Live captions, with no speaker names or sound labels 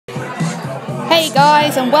Hey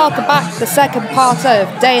guys, and welcome back to the second part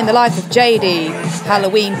of Day in the Life of Jadey,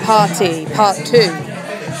 Halloween Party, Part 2.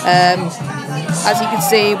 As you can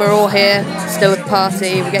see, we're all here, still at the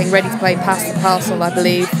party. We're getting ready to play Pass the Parcel, I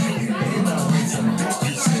believe.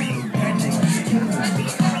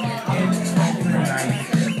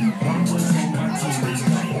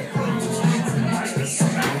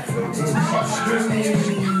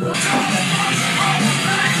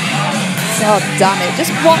 Oh damn it,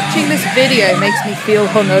 just watching this video makes me feel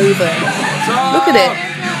hungover. Look at it.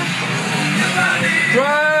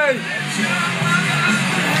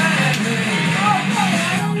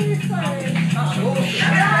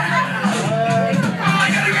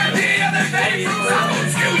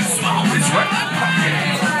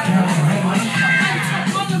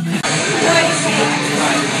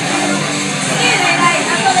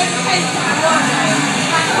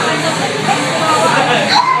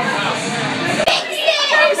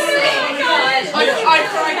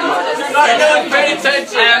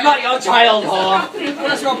 I'm not your child, whore.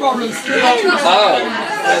 What's your problem? Oh,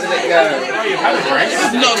 where did it go?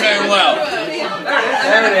 It's not going well.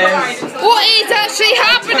 There it is. What is actually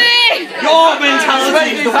happening? Your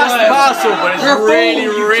mentality is pass the parcel, but it's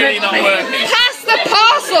really not working. Pass the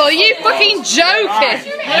parcel? Are you fucking joking?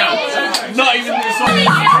 No, not even this one.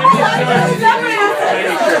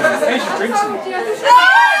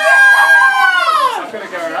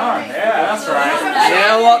 Yeah, that's right. You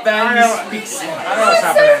know what then? I know what's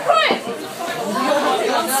happening.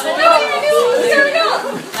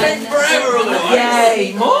 Forever otherwise.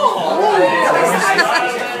 Yay, more!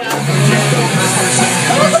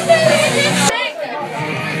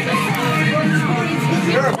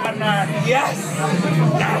 Yes!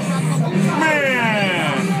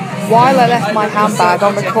 While I left my handbag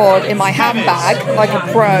on record in my handbag, like a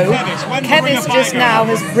pro, Kevis just now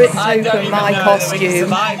has ripped open my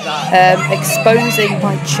costume, exposing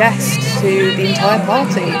my chest to the entire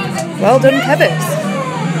party. Well done, Kevis.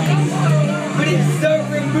 But it's so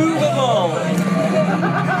removable!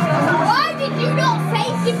 Why did you not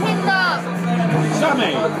safety pin that?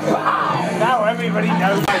 Sammy! Now everybody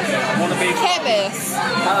knows I want to be. Kevis.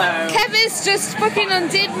 Hello. Kevis just fucking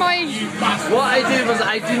undid my... What I did was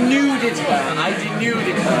I denuded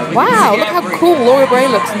her. Wow, look how cool Laura Bray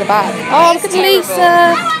looks in the back. Oh, look at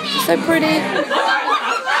Lisa. She's so pretty.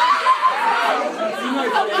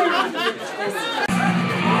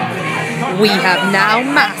 We have now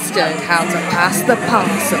mastered how to pass the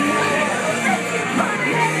parcel.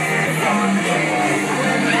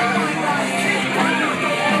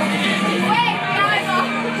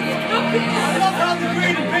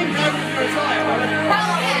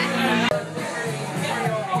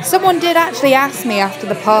 Someone did actually ask me after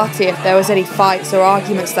the party if there was any fights or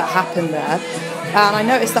arguments that happened there, and I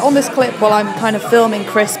noticed that on this clip while I'm kind of filming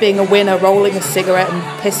Chris being a winner, rolling a cigarette and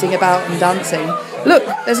pissing about and dancing, look,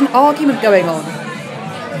 there's an argument going on.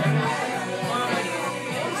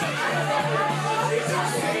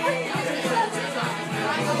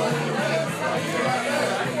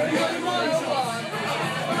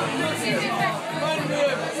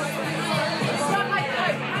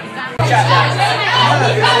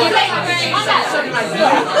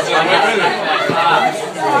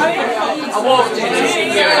 I walked in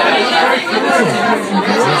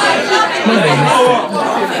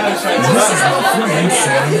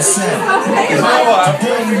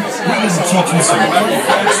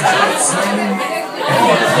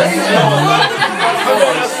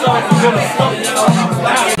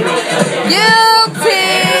Guilty!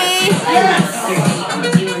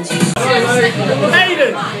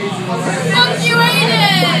 Aiden! Fuck you,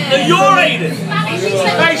 Aiden! No, you're Aiden!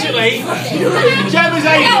 Basically, Jem is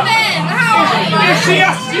Aiden. If she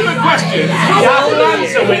asks you a question, you have to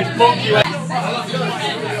answer with fuck you, Aiden.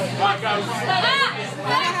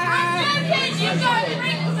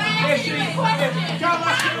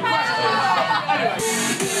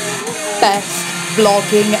 Best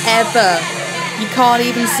vlogging ever. You can't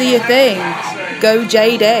even see a thing. Go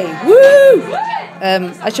Jadey. Woo!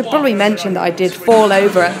 I should probably mention that I did fall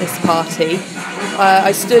over at this party.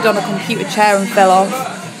 I stood on a computer chair and fell off.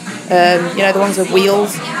 You know, the ones with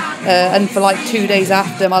wheels. And for like 2 days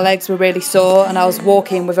after, my legs were really sore and I was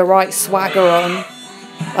walking with a right swagger on.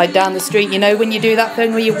 Like down the street, you know when you do that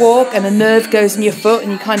thing where you walk and a nerve goes in your foot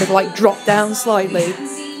and you kind of like drop down slightly?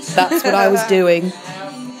 That's what I was doing.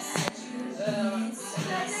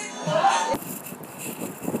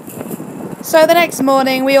 So the next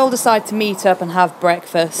morning we all decided to meet up and have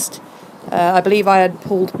breakfast. I believe I had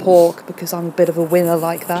pulled pork because I'm a bit of a winner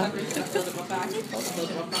like that.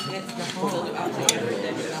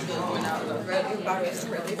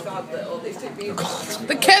 God,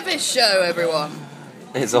 the Kevis show, everyone.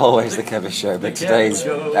 It's always the Kevis show, but today's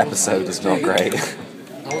episode is not great. I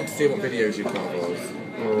want to see what videos you've got of us.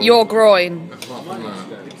 Your groin.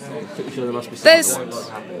 There's...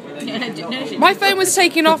 My phone was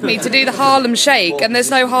taken off me to do the Harlem Shake, and there's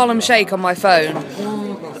no Harlem Shake on my phone.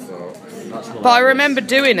 But I remember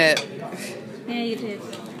doing it. Yeah, you did.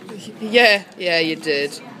 Yeah, you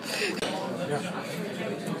did.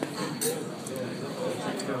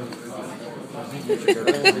 What are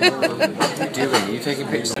you doing? Are you taking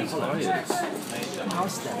pictures? Food's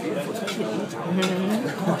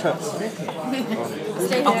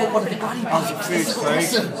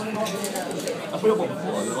great. I feel one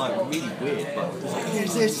before, they're like really weird, but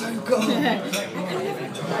they're so good.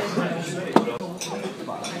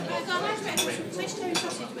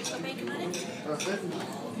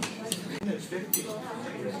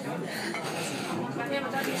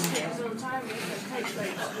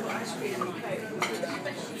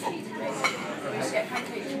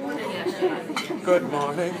 Good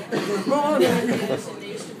morning. Good morning.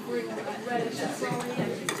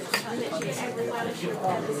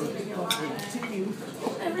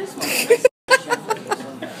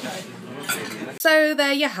 So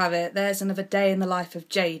there you have it. There's another day in the life of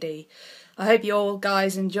Jadey. I hope you all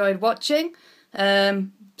guys enjoyed watching.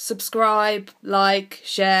 Subscribe, like,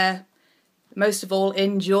 share. Most of all,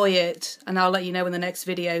 enjoy it. And I'll let you know when the next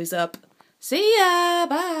video's up. See ya!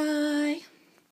 Bye!